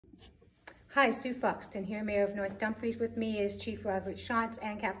Hi, Sue Foxton here, Mayor of North Dumfries. With me is Chief Robert Shantz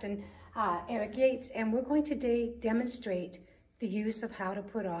and Captain Eric Yates, and we're going to demonstrate the use of how to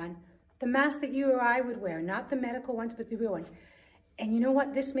put on the mask that you or I would wear, not the medical ones, but the real ones. And you know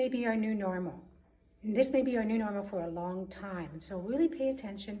what? This may be our new normal. And this may be our new normal for a long time. And so really pay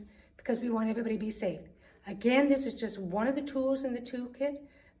attention because we want everybody to be safe. Again, this is just one of the tools in the toolkit,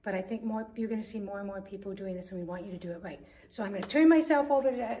 but I think you're going to see more and more people doing this, and we want you to do it right. So I'm going to turn myself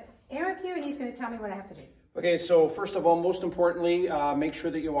over to Eric here, and he's going to tell me what I have to do. Okay, so first of all, most importantly, make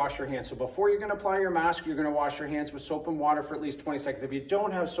sure that you wash your hands. So before you're going to apply your mask, you're going to wash your hands with soap and water for at least 20 seconds. If you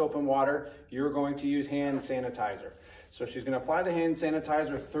don't have soap and water, you're going to use hand sanitizer. So she's going to apply the hand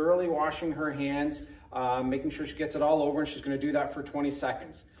sanitizer, thoroughly washing her hands, making sure she gets it all over, and she's going to do that for 20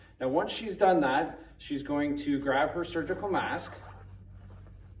 seconds. Now, once she's done that, she's going to grab her surgical mask.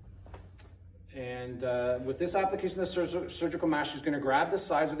 And with this application of the surgical mask, she's going to grab the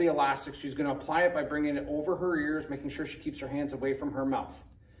sides of the elastic. She's going to apply it by bringing it over her ears, making sure she keeps her hands away from her mouth.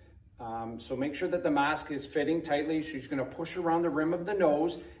 So make sure that the mask is fitting tightly. She's going to push around the rim of the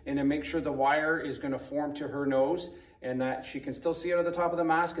nose and then make sure the wire is going to form to her nose and that she can still see out of the top of the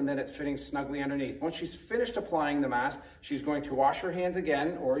mask, and then it's fitting snugly underneath. Once she's finished applying the mask, she's going to wash her hands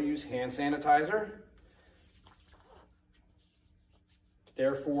again or use hand sanitizer,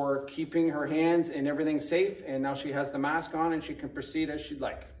 therefore keeping her hands and everything safe. And now she has the mask on and she can proceed as she'd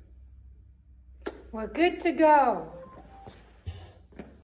like. We're good to go.